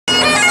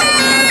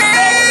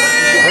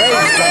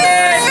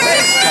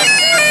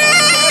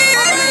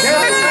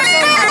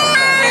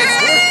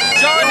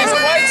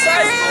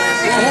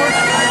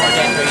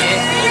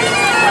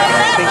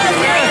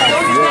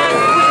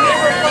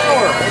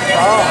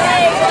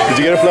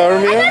get a flower,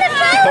 Mia? I got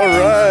a flower.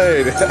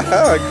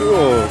 All right.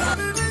 Cool.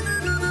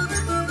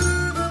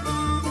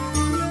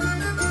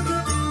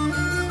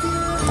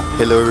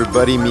 Hello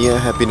everybody, Mia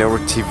Happy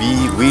Network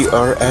TV. We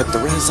are at the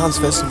Renaissance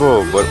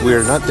Festival, but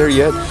we're not there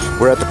yet.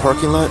 We're at the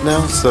parking lot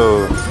now,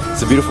 so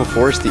it's a beautiful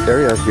foresty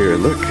area out here.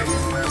 Look,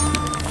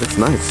 it's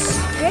nice.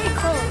 Very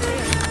cold.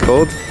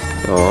 Cold?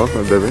 Oh,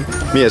 my baby.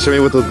 Mia, show me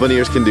what those bunny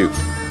ears can do.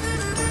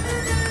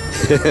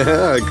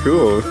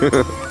 Cool.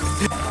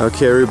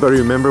 Okay, everybody,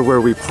 remember where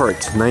we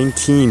parked?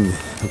 19.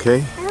 Okay.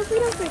 I hope we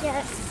don't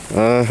forget.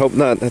 Hope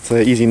not. That's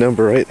an easy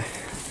number, right?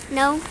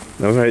 No.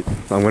 All right.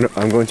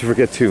 I'm going to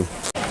forget too.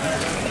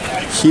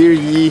 Hear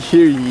ye,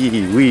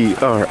 we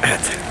are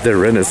at the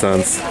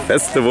Renaissance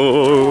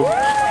Festival. We are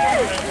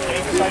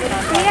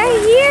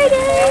here,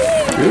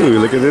 guys. Ooh,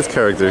 look at this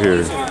character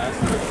here.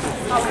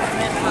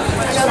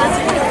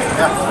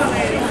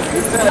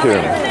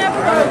 Here.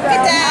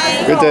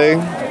 Good day.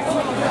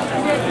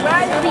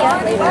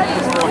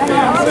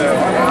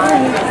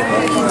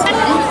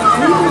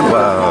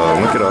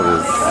 Wow, look at all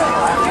this.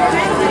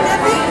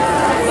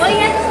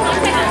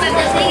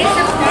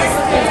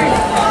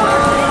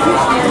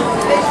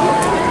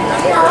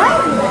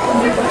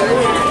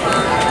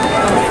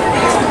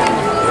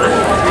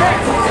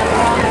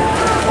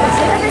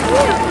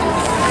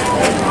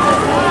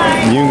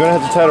 You're gonna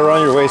have to tie it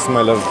around your waist,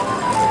 my love.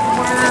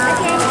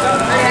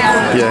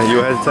 Yeah,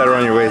 you have to tie it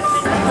around your waist.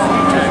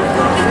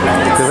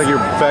 It's like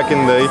you're back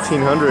in the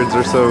 1800s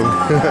or so.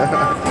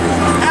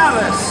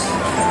 Alice!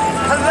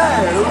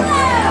 Hello!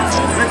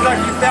 Looks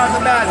like you found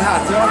the Mad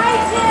Hatter.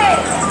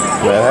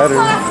 Mad Hatter?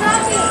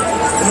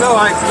 No,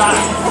 I not.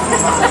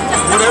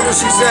 Whatever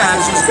she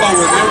says, just go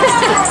with it.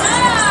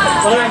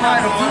 But I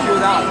might have do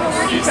without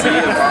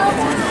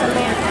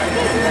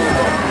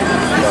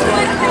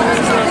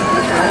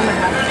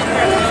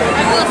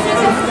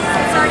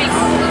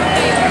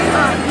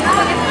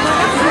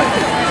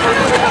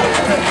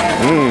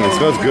It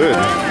smells good.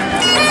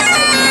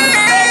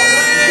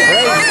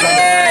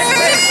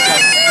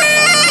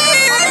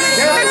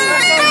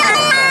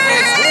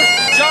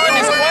 John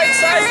is white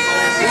side.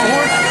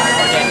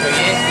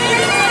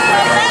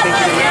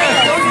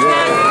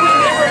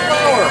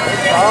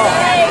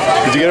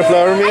 Did you get a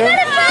flower, Mia?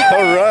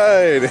 All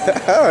right.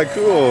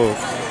 Cool. A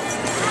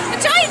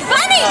giant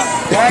bunny.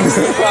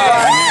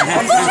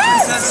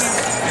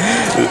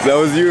 That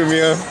was you,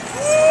 Mia.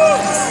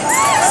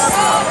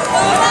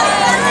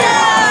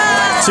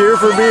 Cheer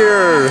for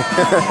beer.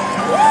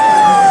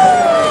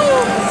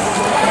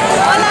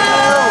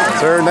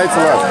 Sir, Knights a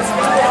lot.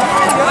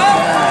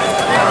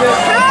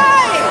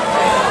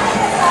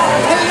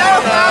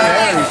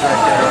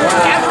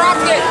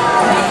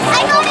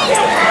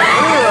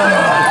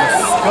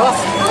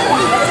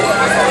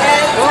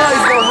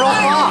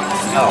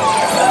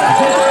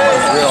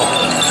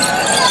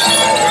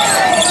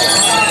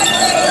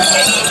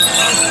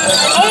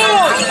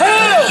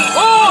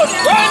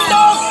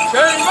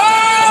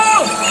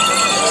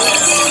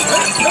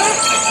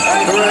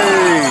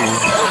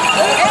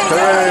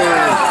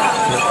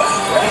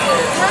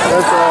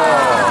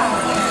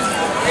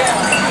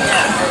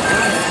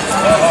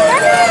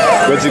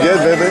 What'd you get,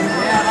 baby?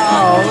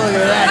 Oh, look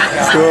at that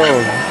guy. Cool.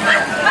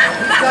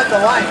 He's got the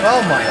light.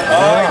 Oh my God.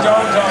 Oh,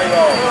 don't tell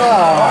you.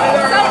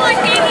 Someone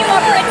gave you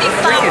a pretty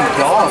flower.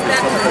 Dog or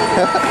something.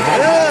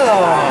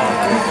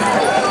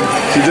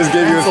 She just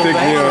gave you a stick,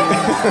 Mia.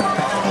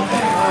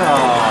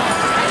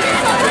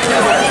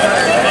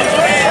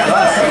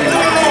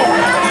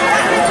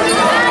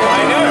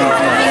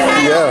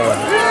 Yeah.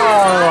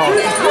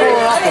 Pull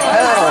off the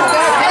pedal.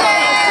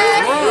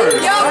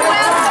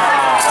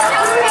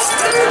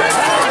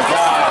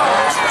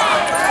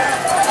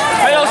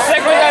 He'll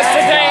stick with us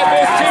today at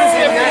booth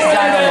 250.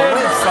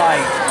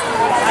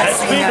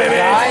 That's me, baby.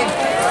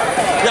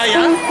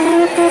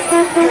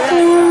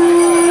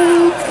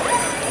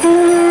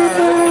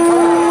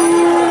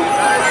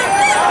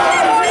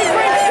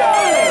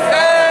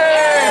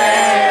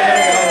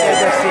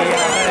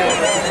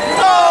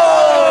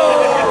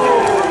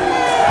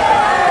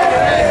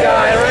 That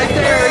guy right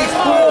there, he's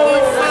cool.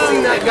 I've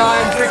seen that guy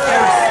in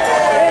pictures.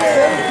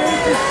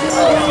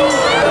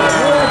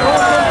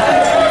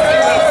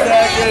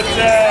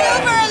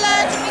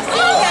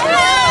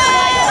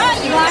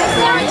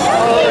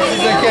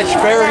 She's gonna catch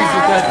fairies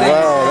with that thing.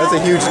 Wow, that's a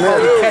huge net.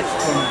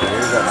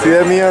 See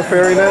that, Mia?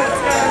 Fairy net?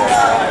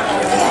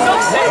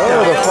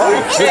 Oh, the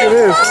fox. Look at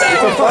this.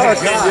 It's a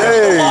fox.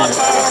 Yay.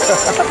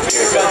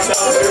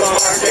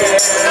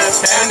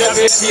 Stand up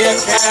if you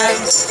can.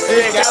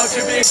 Stick out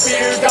your big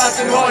beer guts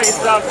and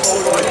hoist up.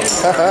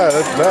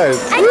 That's nice.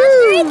 I got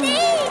 3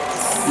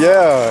 things.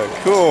 Yeah,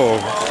 cool.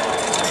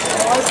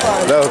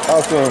 That was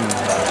awesome.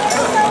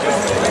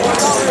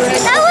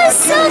 That was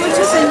so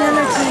cool.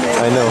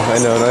 I know.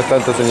 No es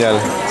tanta señal.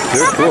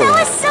 You're That cool.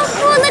 was so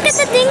cool. Look at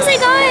the things I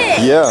got.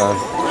 Yeah.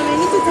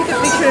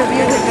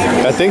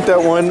 I think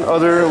that one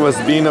other was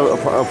being a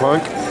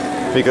punk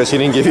because she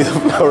didn't give you the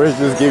flowers,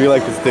 just gave you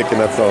like the stick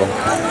and that's all.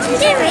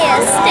 Give me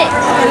a stick.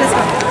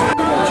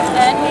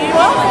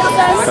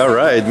 All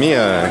right,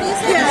 Mia.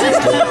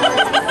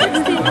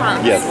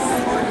 Yes.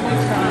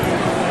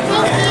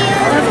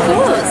 Of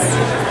course.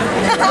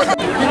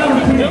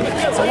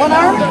 So one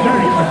arm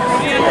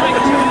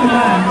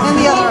and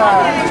the other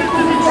arm.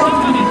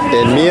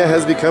 And Mia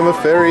has become a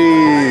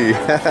fairy.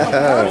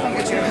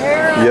 Get your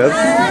hair. Yes.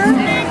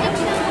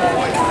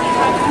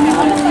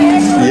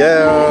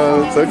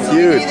 Yeah, so We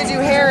cute. either do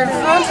hair in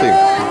front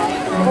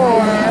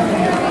or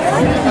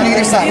on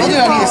either side. We'll do it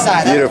on either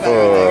side. Beautiful.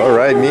 All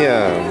right,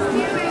 Mia.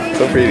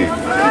 So pretty.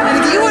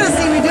 And if you want to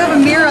see, we do have a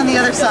mirror on the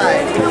other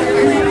side.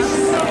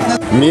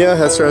 Mia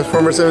has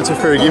transformed herself into a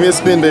fairy. Give me a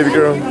spin, baby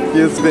girl. Give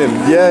me a spin.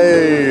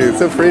 Yay!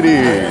 So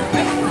pretty.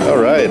 All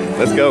right,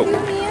 let's go. Oh,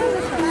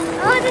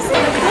 look at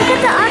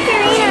the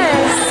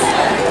ocarinas.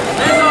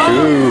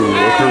 Ooh,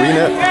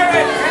 ocarina.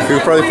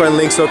 We'll probably find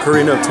Link's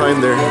Ocarina of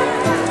Time there.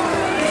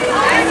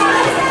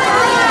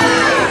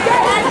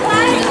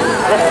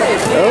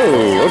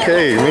 Oh,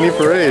 okay, mini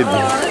parade.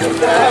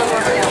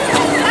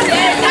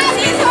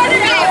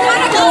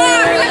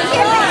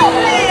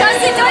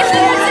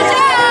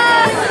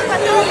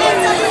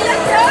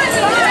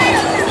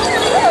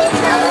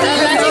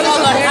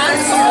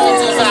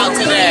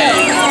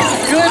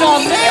 Good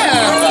on them!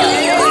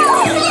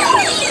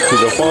 To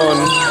the fun.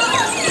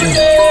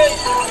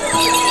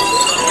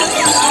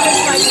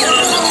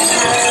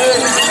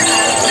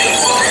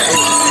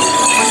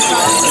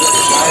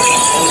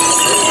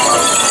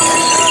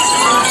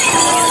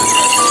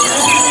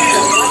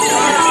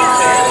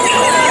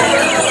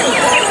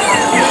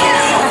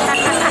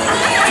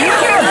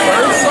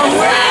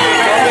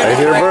 I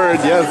hear a bird,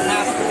 yes.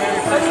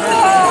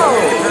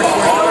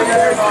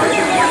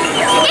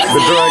 The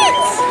direct.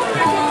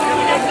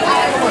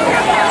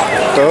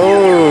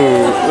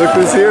 Oh, look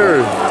who's here.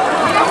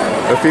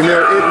 A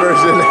female it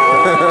version.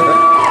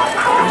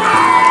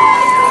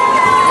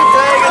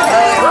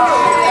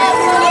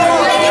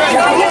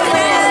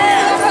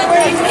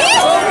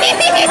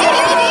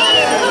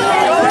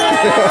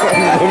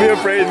 Don't be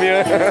afraid,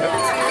 Mia.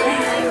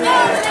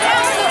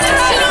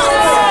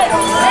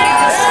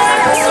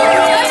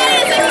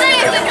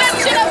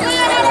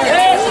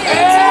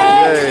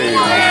 Yay.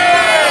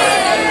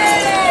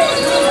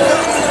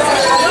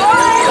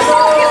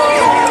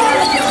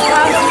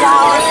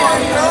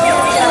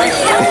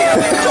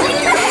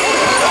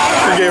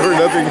 You gave her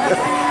nothing.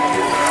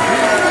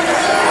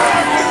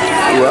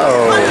 Wow.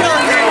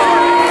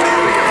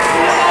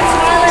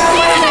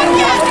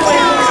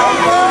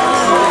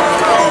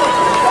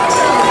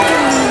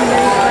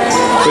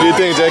 What do you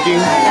think, Jackie?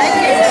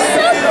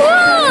 So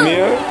cool.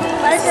 Mia?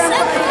 That's so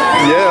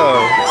cool. Yeah.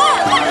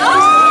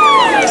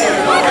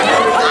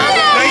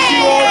 Thank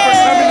you all for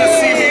coming to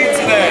see me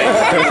today.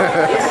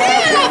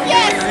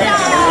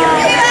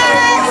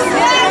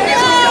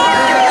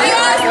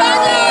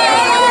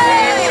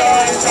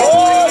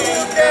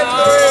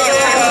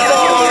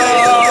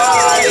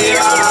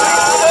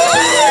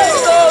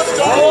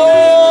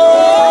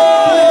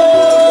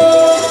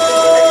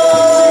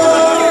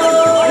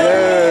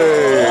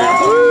 Yay.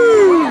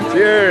 Woo.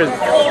 Cheers.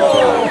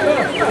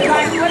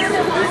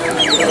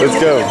 Let's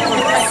go.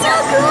 So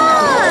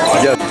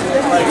cool. Yes.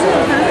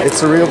 It's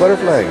a real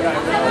butterfly.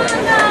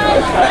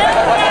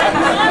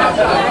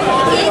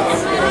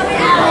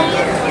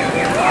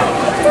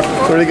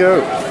 Where'd it go?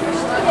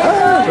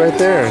 Ah, it's right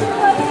there.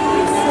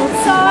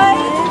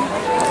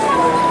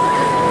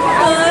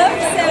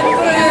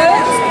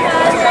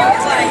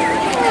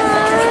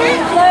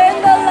 Learn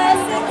the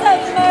lessons of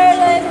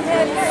Merlin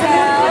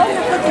himself.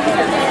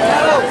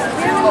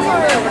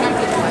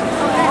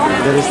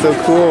 That is so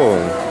cool.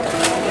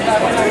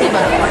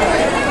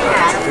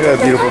 Look at that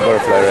beautiful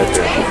butterfly right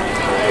there.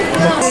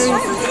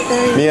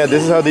 Mia,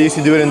 this is how they used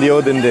to do it in the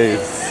olden days.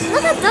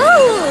 Look at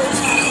those.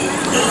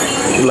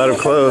 A lot of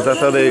clothes. That's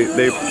how they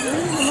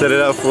set it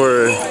up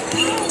for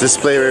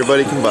display where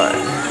everybody can buy.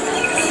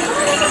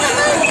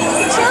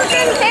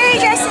 Children fairy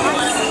dresses.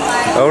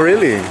 Oh,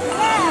 really?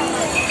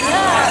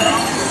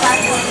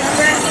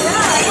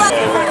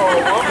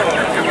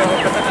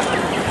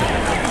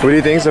 What do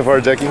you think so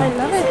far, Jackie? I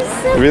love it.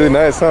 So Really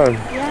nice, huh?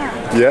 yeah.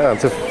 Yeah,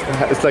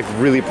 it's like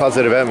really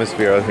positive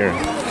atmosphere out here.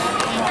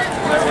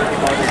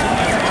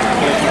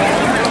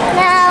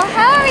 Now,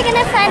 how are we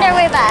gonna find our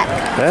way back?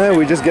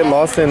 We just get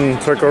lost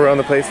and circle around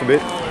the place a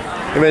bit.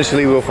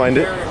 Eventually we'll find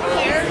it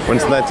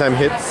once nighttime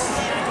hits.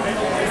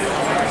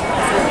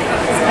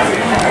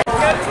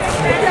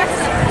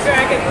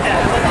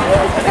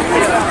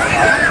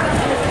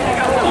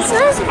 It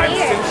smells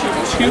weird.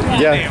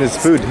 Yeah, there's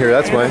food here,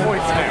 that's why.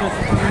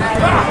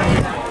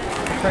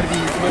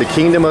 The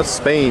Kingdom of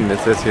Spain, it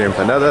says here.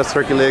 Empanada,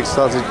 turkey legs,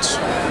 sausage.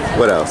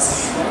 What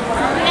else?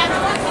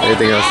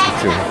 Anything else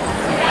too?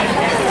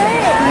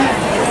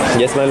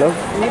 Yes, my love?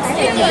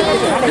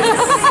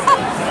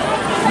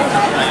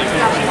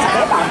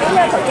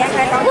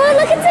 Whoa,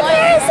 look at the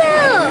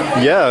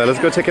carousel! Yeah, let's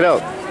go check it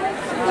out.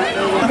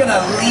 I'm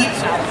gonna leap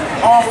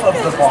off of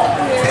the ball.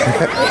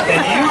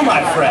 And you,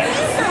 my friend,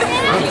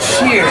 will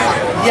cheer,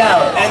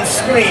 yell, and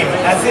scream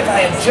as if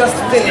I had just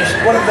finished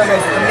one of the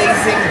most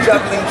amazing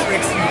juggling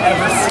tricks you've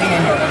ever seen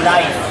in your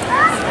life.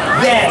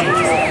 then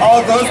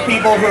all those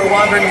people who are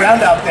wandering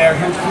around out there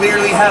who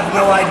clearly have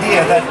no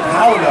idea that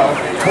Paolo,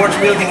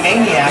 torch-wielding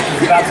maniac,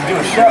 is about to do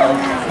a show,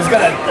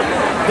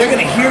 they're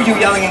gonna hear you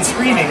yelling and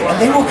screaming, and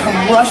they will come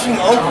rushing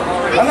over.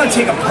 I'm gonna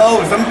take a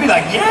pose. I'm gonna be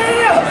like,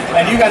 yeah!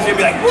 And you guys are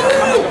gonna be like,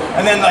 woo!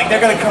 And then like they're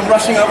gonna come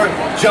rushing over.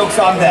 Joke's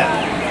on them.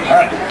 All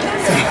right.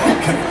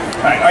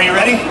 All right. Are you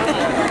ready?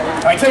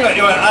 All right. Tell you what.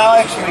 I'll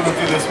actually we'll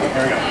do this one.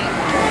 Here we go.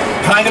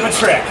 Kind of a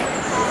trick.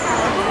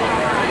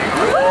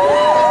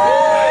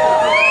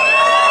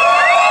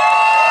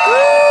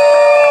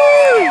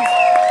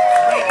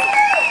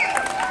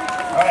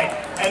 All right.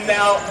 And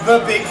now the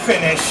big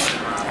finish.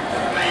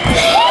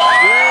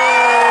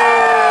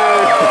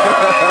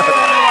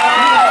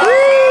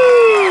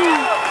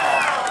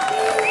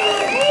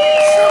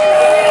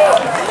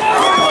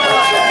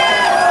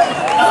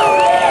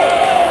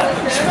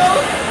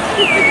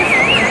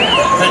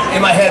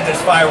 In my head,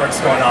 there's fireworks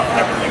going off and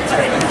everything. It's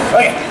great.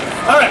 Okay.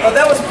 All right. Well,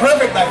 that was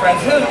perfect, my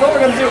friends. Here's what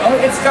we're gonna do. Oh,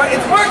 it's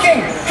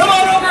working. Come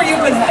on over.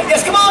 You've been hacked.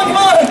 Yes. Come on. Come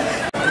on.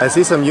 I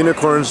see some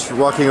unicorns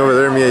walking over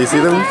there, Mia. You see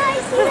them?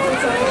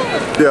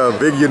 Yeah,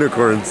 big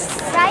unicorns.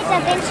 Right, Da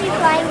Vinci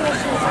flying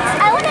machine.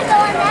 I want to go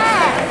on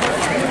that.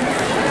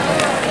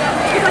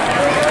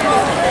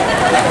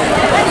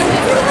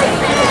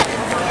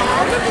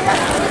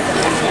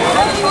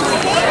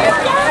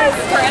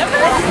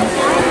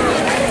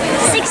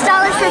 $6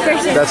 per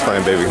person. That's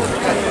fine, baby.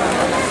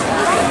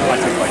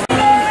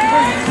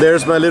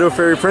 There's my little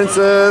fairy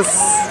princess.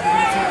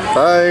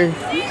 Hi.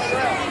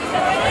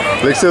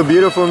 Looks so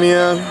beautiful,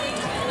 Mia.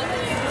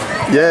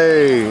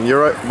 Yay,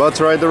 you're about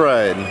to ride the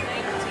ride.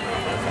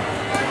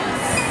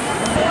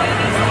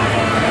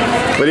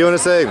 What do you want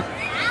to say?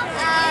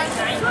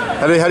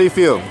 How do you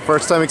feel?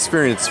 First time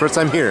experience, first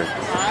time here.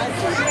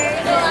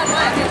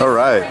 All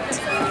right.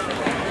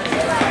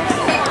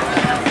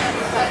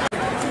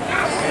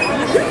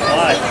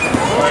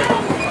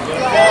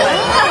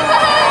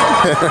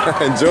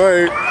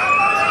 Enjoy.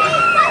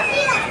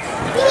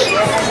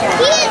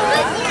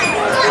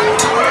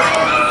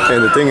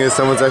 And the thing is,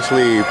 someone's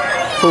actually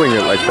pulling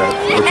it like that.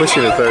 Or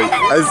pushing it there.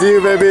 I see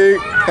you, baby.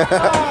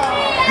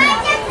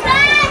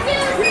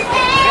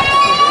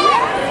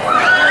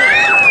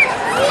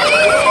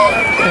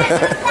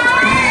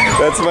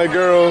 That's my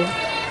girl.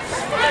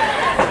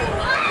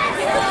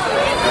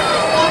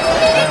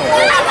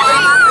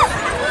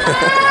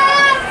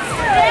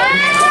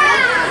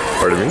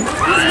 Pardon me?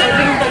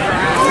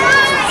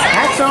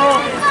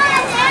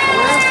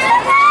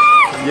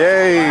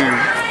 Yay!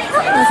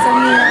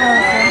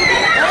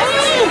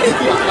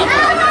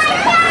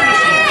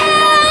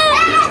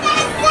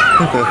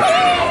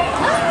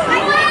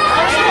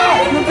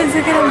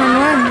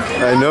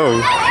 I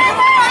know.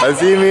 I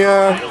see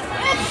Mia.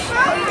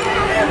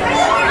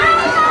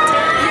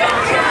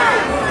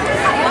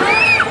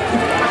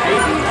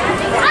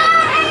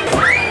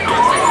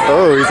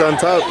 Oh, he's on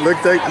top. Look,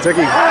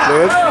 Techie.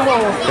 Look.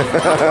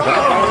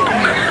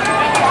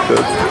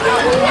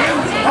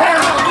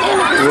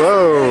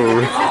 Whoa.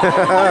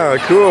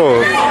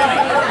 Cool.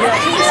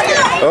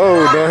 Oh,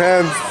 no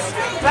hands.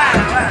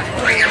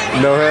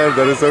 No hands.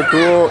 That is so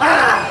cool.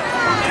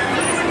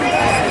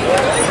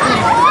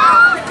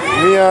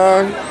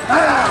 Mia.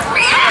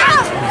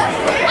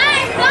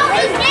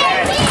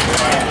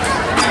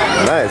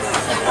 Nice.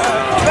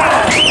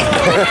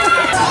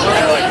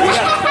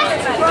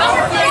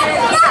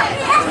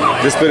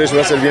 This finish va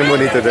a ser bien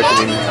bonito,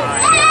 Jacqueline.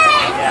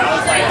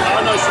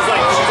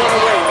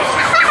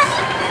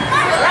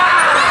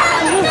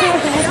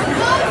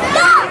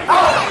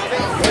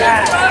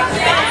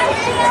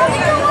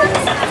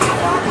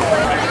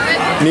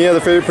 Mia,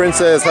 the fairy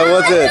princess, how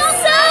was it? So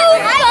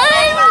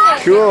fun!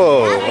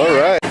 Cool,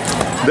 alright.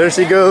 There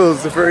she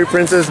goes, the fairy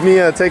princess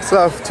Mia takes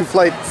off to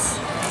flights.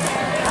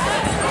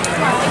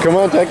 Come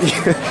on, Jackie.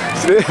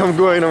 I'm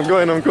going. Okay.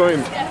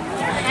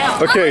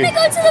 I want to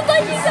go to the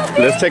bungee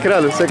jumping. Let's check it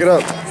out,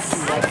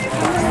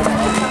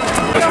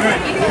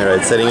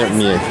 Alright, setting up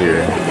Mia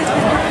here.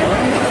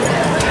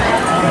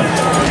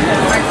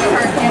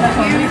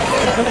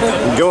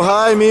 Go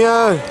high,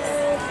 Mia!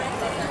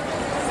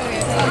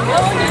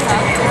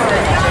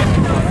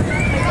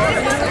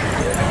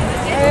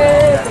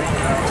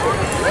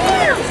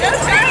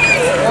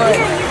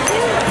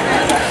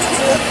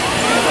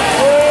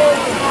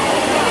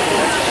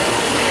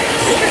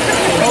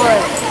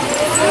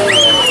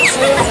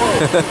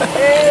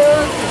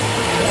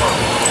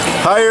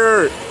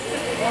 Higher! You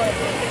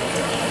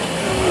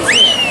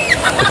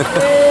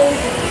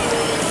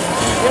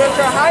wanna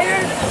try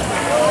higher?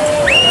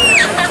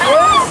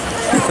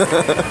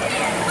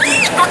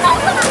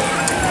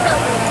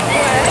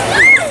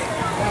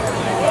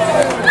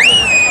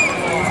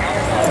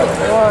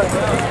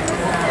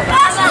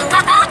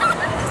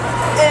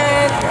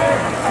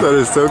 That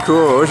is so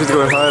cool. Oh, she's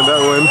going high on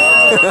that one.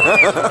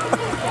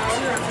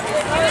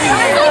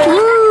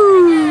 Woo!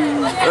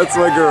 That's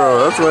my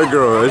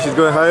girl. She's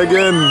going high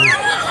again.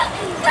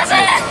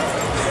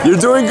 You're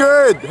doing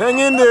good. Hang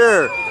in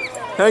there.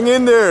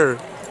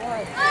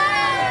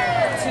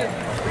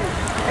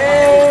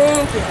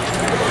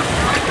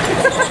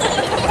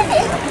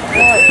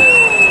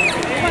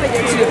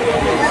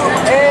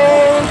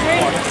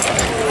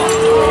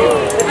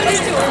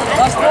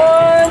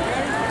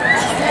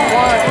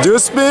 Do a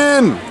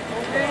spin!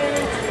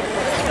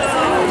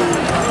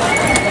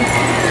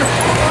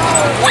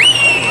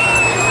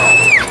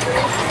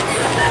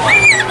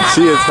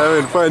 She is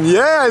having fun.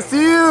 Yeah, I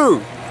see you!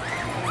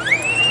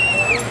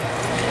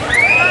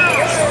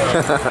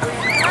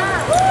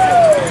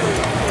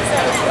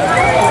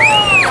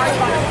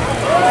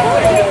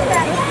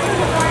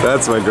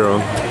 That's my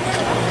girl.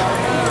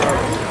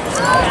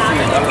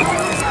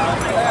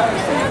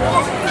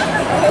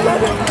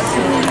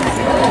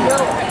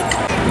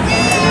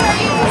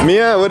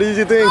 Mia, what did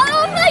you think?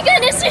 Oh my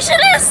goodness, you should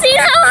have seen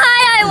how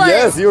high I was.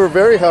 Yes, you were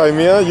very high,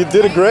 Mia. You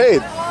did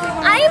great.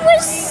 I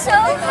was so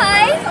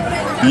high.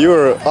 You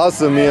were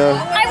awesome, Mia.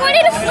 I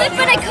wanted to flip,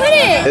 but I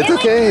couldn't. It's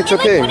okay, it's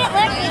okay. Wouldn't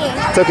let me.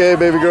 It's okay,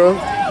 baby girl.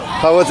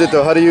 How was it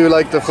though? How do you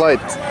like the flight?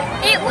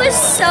 It was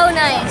so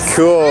nice.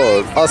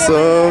 Cool.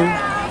 Awesome.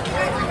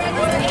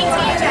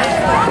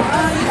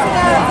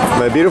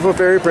 My beautiful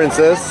fairy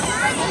princess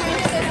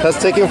has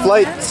taken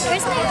flight.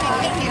 Where's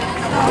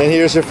my... And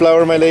here's your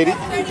flower, my lady.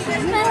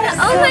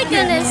 Oh my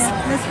goodness.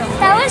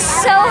 That was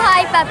so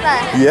high, Papa.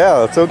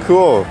 Yeah, so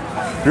cool.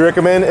 Do you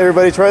recommend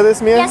everybody try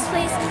this, Mia? Yes,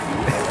 please.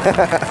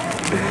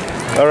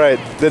 Alright,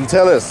 then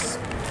tell us.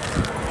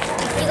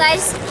 You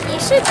guys, you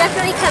should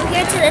definitely come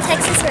here to the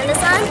Texas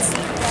Renaissance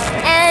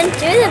and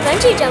do the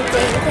bungee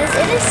jumping because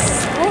it is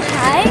so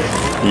high.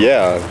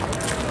 Yeah.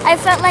 I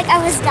felt like I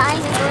was dying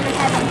and going to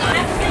heaven.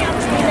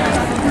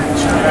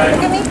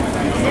 Look at me.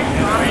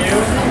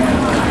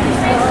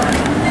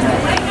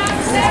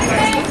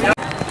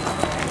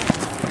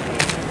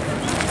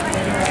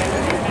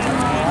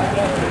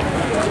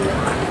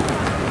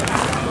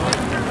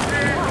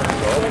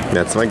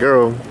 That's my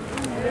girl.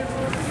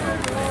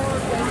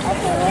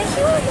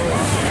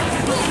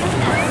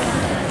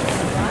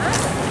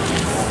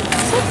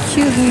 So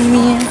cute,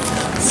 Mia.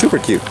 Super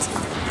cute.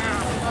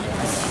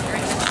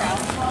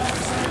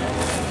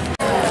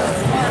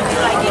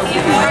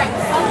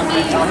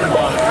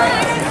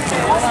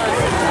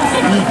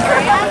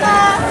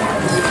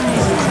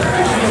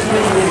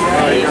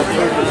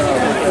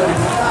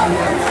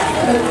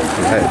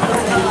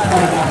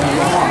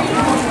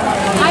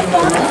 I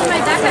fall into my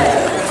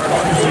backpack.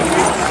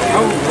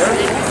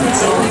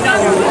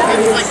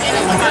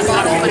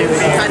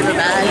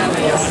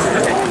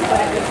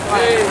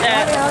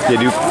 They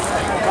do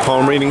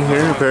palm reading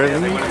here,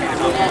 apparently.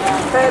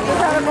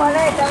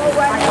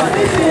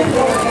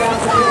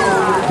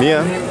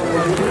 Mia.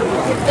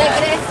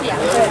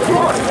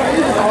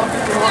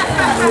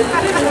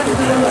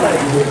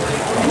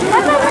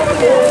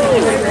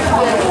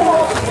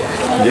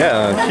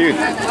 Yeah, cute.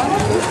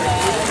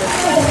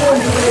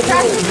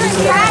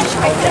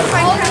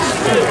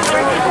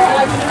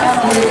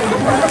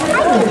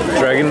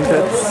 Dragon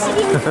pets?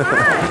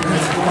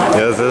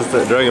 Yes, that's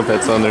the dragon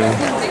pets on there.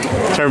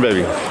 Turn,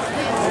 baby.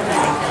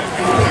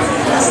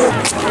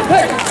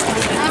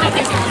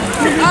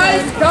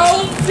 Ice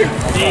cold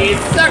cheese,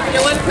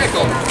 succulent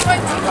pickle.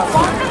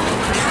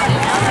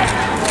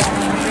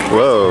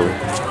 Whoa.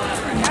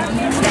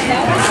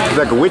 It's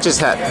like a witch's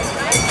hat.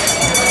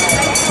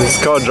 This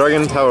is called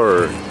Dragon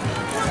Tower.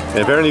 And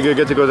apparently you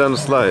get to go down the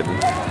slide.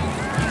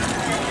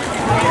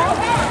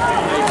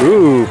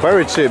 Ooh,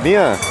 pirate ship,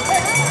 Mia.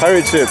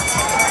 Pirate ship.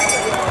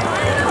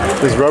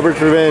 This is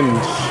Robert's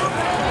Revenge.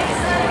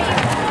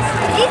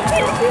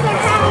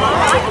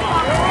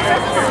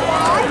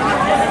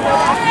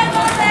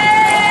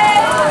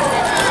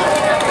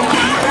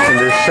 And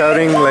they're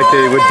shouting like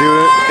they would do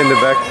it in the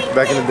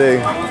back in the day.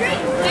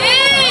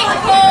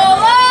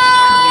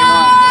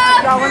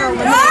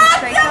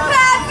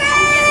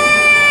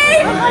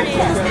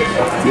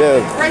 Yeah.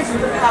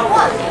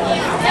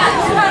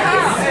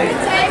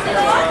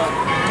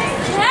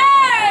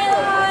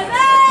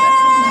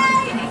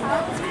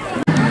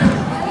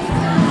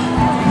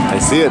 I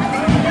see it.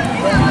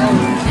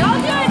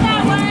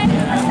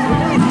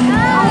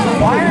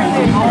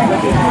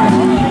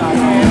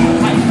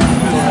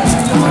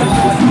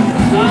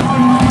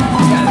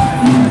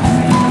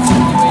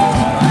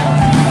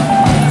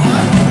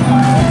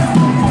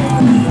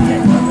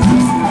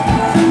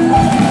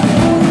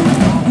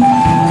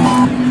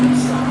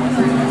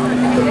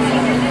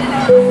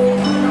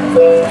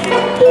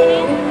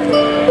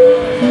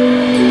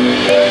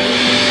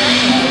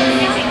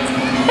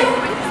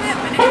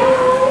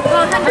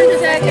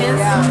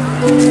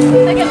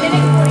 Like a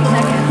minute, 40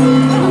 seconds.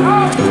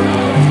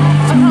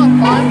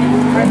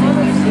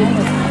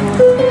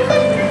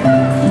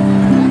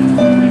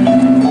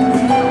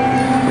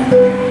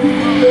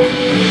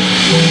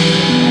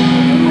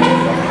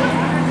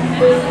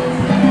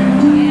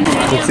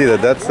 Let's see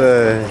that. That's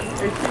a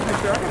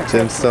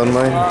gemstone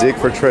mine. Dig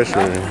for treasure.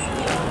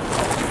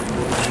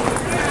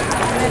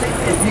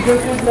 If you go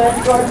through the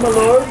magic garden, my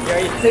lord,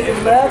 take a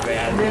left,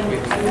 and then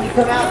when you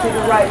come out, take a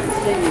right to the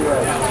City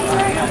Road.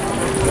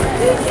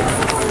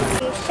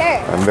 Sure.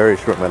 I'm very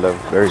short, my love.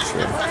 Very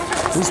short.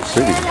 This is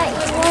pretty. That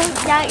you won't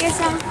doubt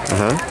yourself.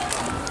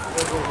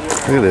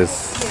 Look at this.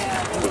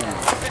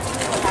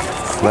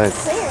 It's nice.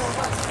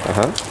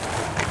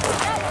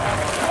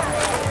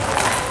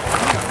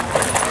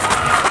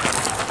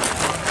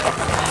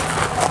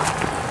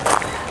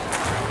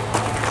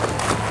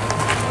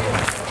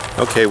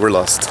 Okay, we're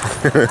lost. I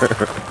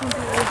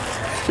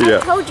Yeah.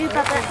 told you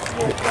about that.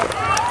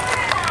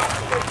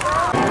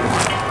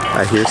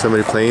 I hear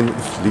somebody playing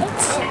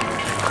flutes.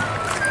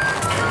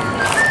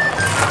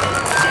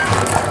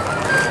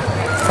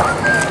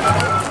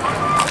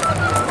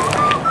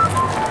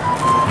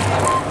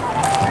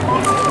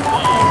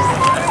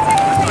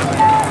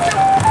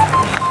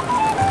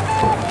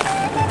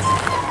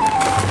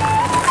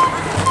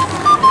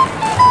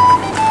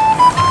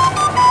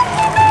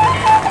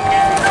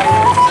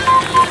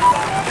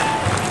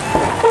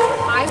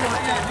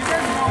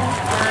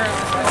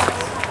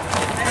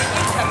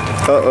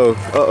 Uh-oh,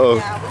 uh-oh.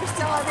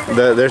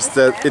 There's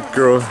that it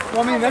girl.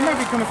 Well, I mean, that might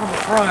be coming from the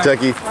front.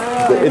 Jackie,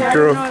 the it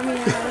girl.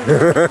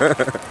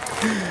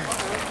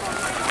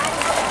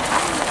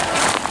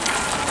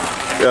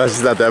 Yeah,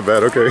 she's not that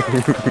bad, okay.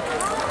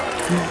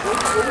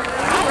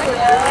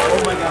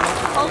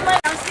 Oh my,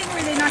 I was thinking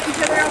where they knock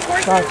each other out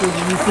first.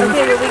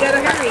 Okay, well, we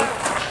gotta hurry.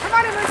 Come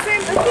on, Emerson.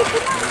 Okay,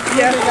 come on.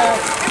 Yeah.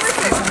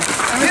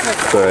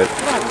 But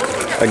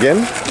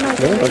again? No?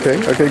 Okay,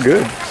 okay,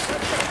 good.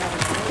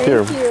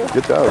 Here,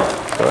 good job.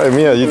 All right,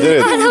 Mia, you did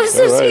it. That was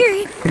so All right.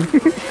 scary.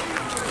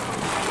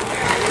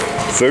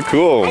 So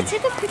cool. I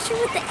took a picture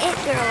with the it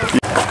girl.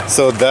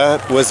 So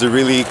that was a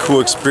really cool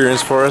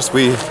experience for us.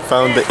 We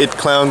found the it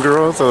clown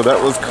girl, so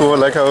that was cool. I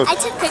like how, I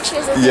took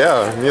pictures of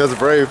yeah, Mia's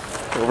brave.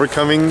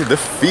 Overcoming the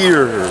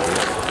fear.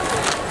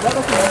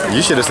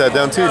 You should have sat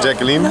down too,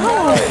 Jacqueline.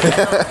 No.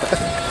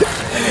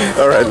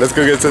 All right, let's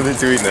go get something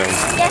to eat now.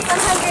 Yes, I'm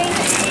hungry.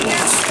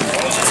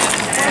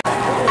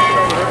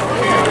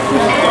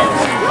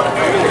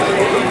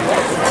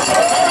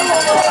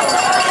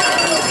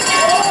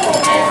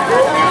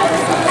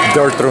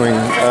 Dart throwing.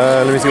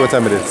 Let me see what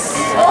time it is.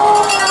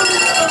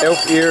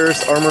 Elf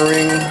ears, armor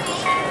ring,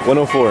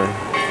 104. Papa,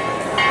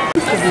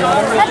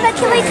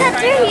 can we cut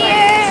through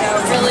here?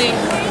 Really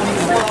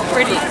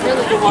pretty,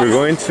 really cool. We're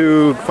going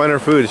to find our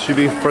food. It should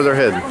be further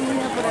ahead.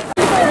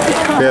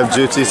 We have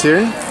gypsies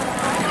here.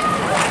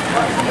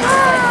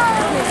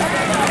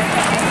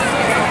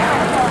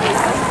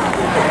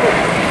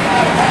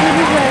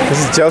 This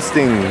is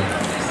jousting.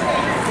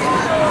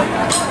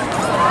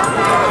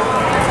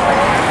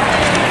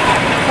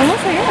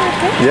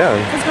 Yeah.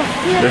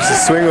 There's a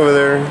swing over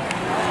there.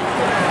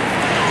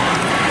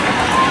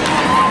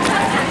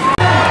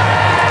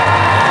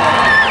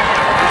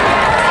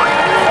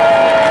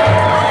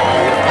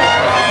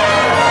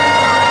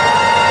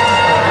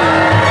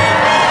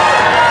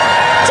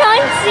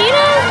 John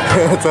Cena?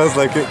 That sounds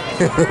like it.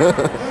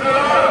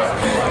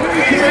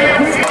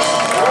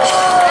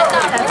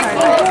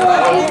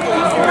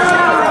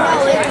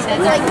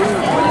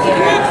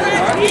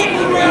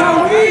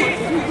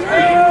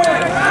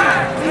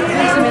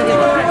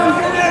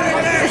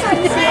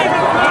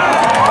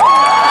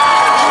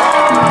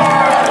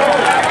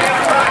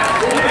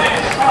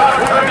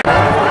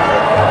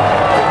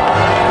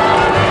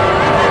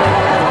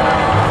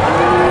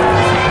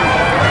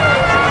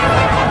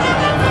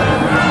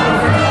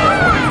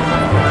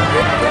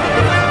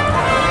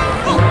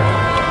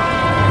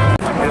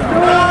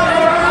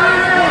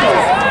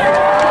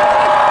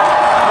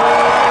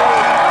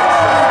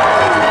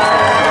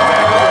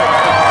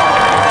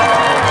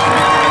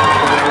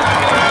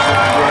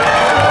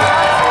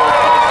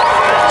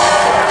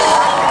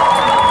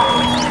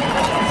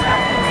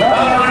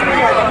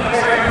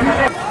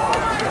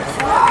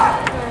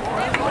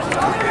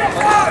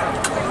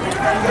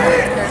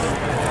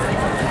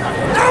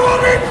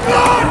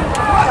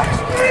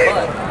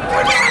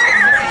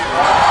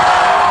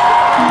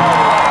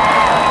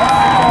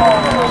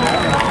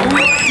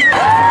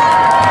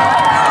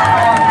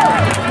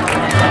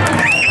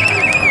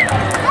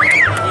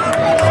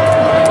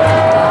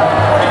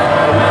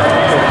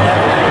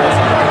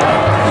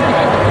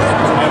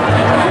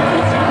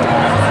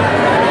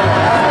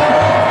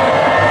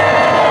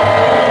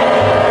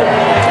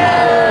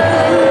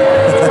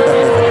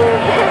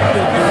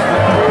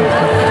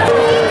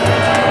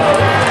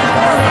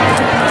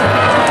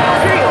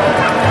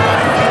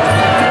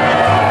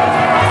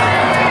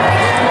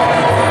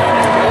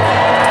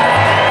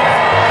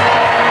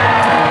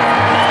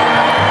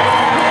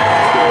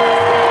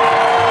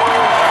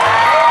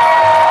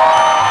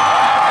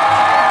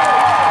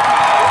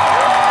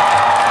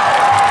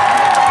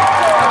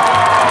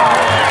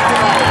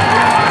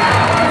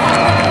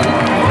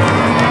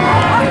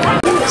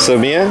 So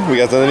Mia, we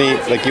got something to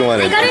eat like you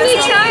wanted. I got a new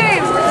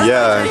charm.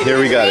 Yeah, here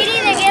we got it.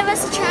 They gave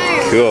us a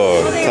charm.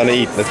 Cool. Time to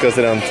eat. Let's go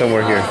sit down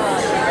somewhere here.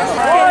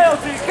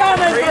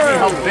 Crazy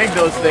how big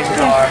those things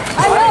are.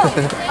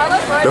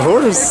 The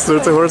horse.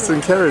 There's a horse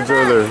and carriage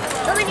over there.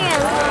 Open your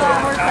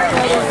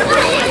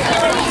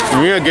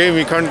own. Mia gave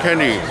me cotton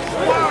candy.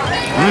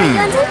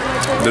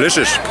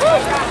 Delicious.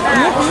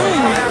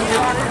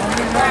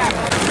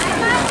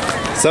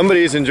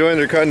 Somebody's enjoying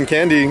their cotton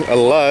candy a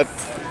lot.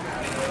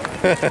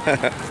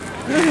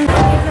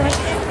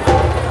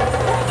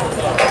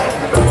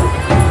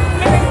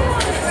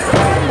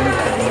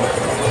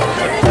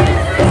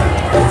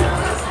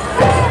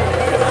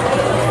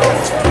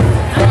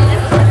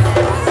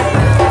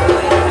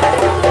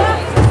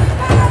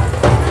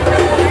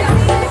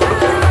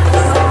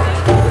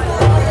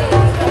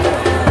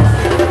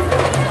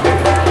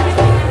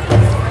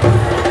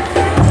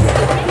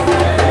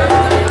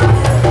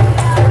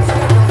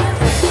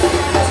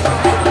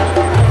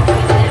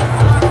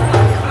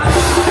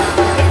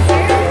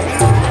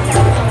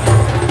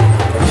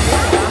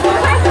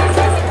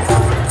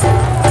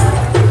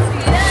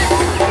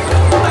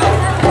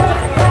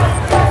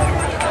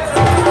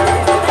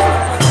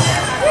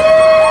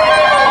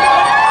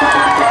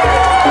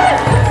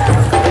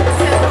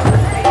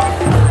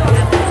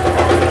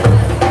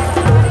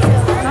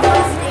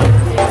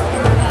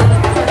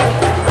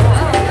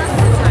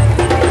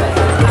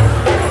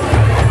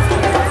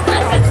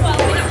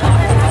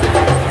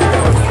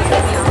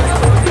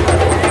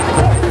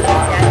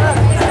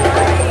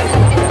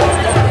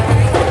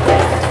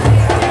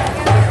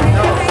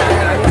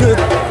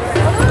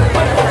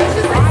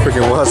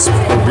 plus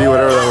B,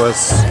 whatever that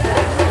was.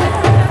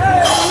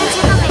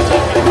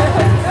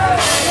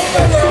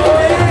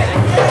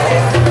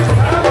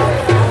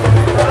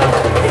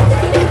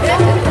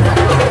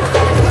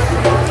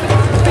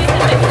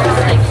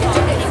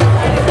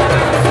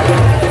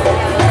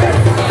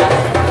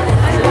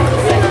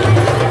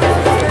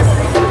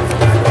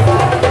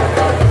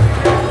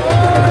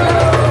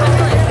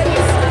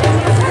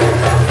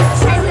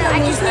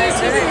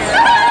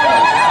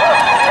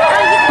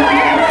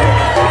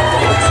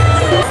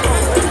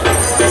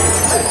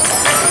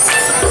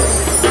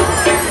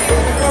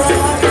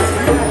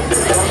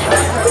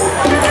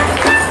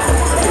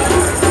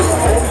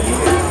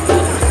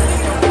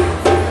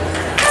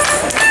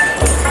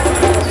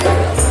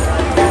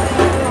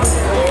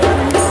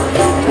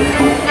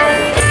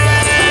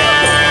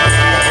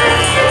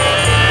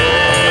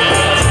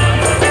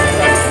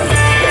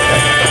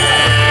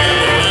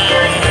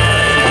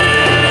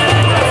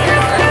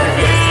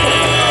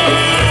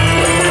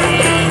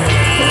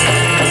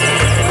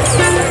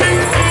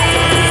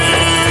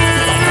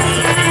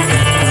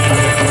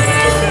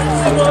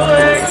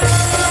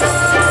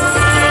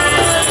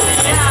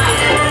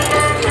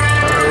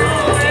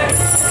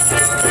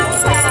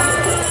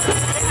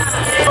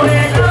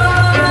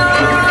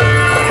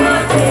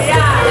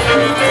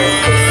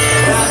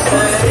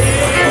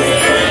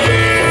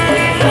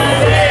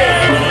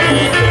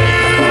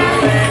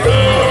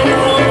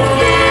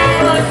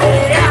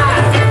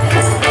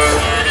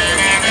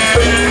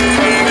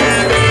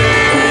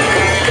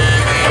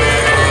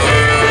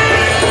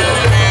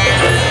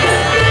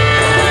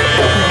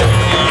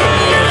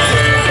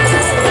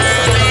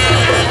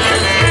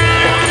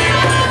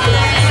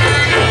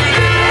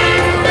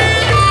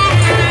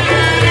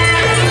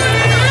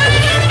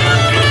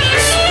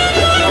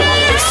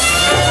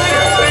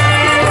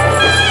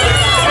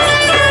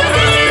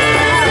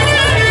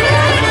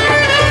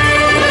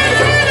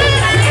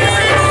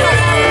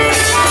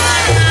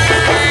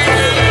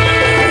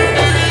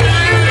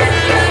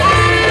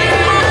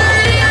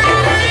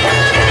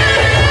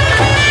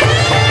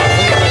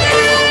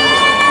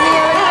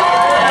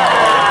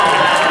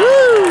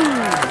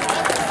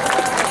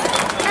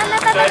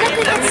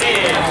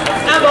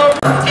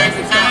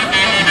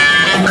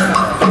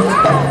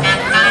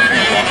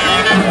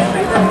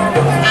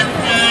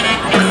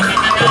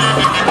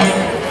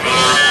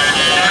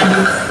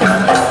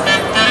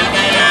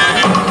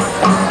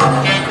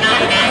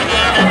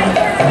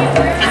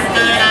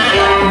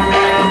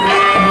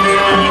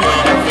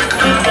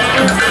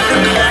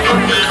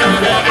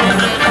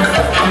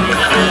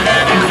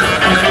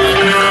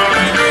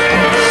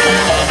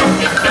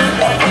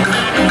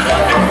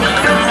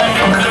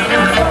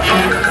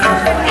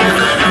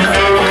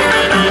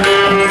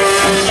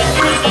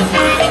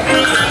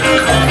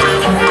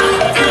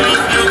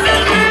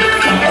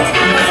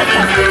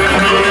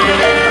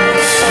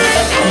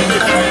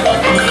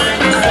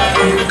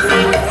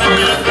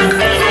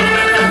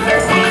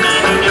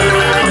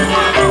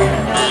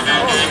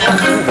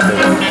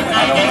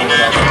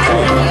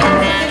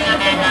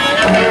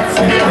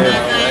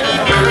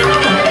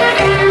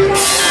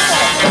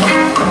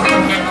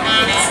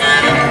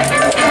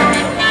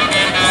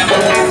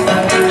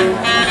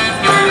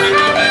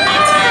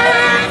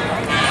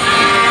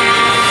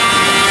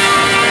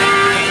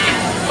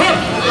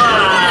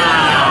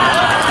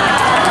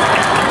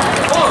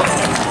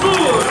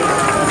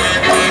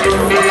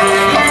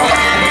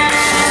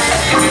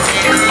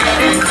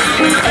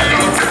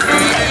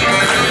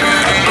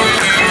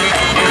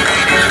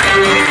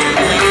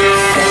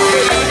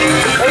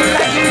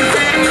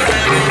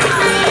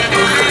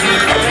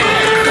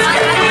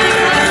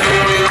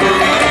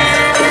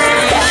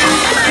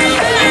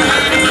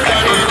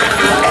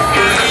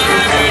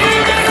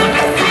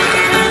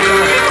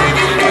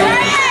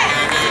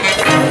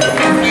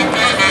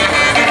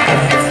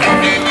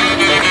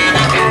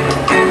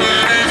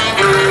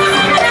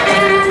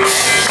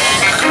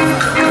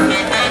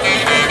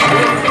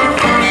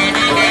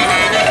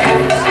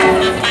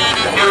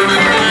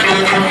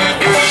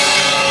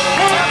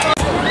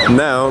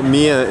 Now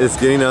Mia is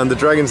getting on the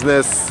dragon's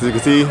nest. You can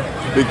see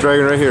big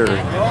dragon right here.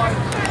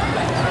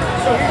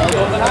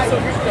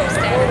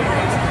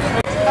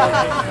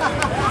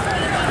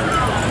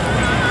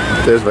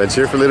 There's my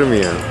cheer for little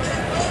Mia.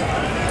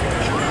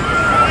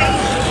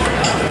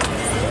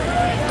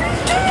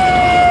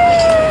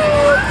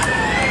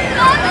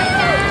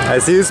 I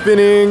see you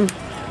spinning.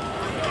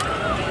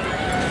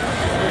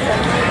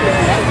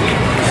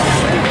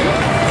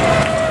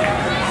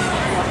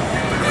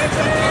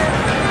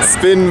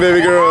 Spin,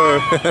 baby girl.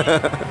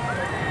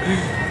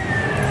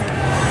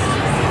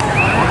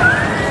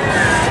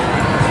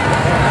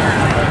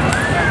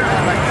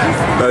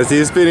 I see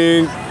you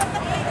spinning.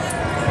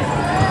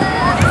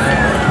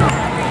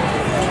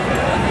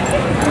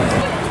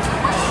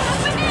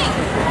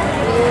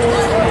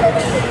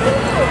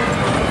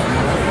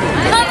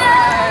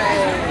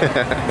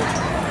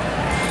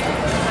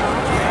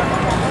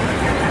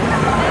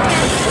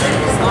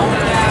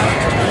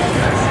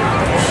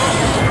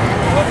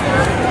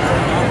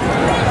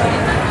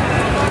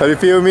 How do you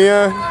feel,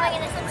 Mia? Oh my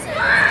goodness, I'm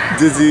so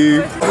dizzy.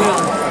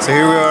 So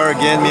here we are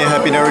again, Mia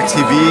Happy Network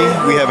TV.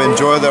 We have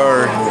enjoyed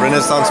our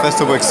Renaissance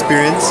Festival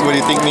experience. What do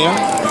you think, Mia?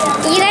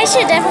 You guys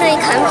should definitely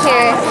come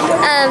here.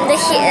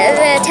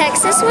 The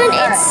Texas one,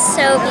 it's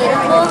so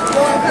beautiful.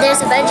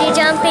 There's a bungee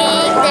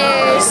jumping,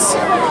 there's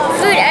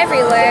food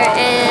everywhere,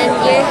 and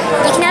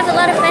you can have a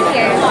lot of fun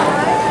here.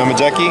 Mama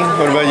Jackie,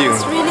 what about you?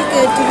 It's really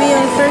good to be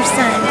on first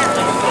time.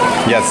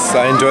 Yes,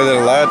 I enjoyed it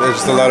a lot. There's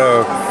just a lot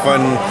of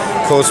fun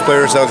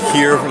cosplayers out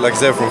here, like I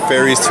said, from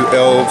fairies to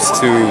elves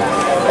to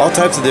all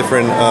types of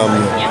different,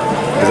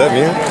 is that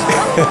Mia?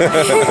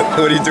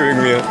 What are you doing,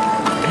 Mia?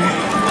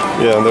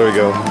 Yeah, there we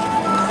go.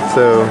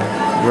 So,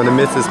 I'm gonna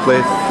miss this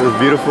place. It was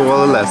beautiful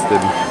while it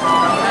lasted.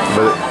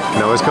 But you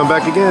can always come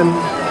back again.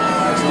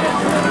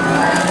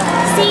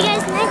 See you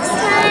guys next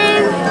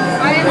time.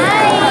 Bye.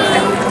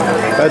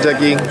 Bye,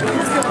 Jackie.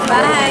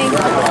 Bye.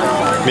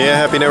 Mia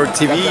Happy Network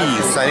TV,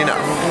 signing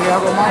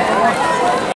off.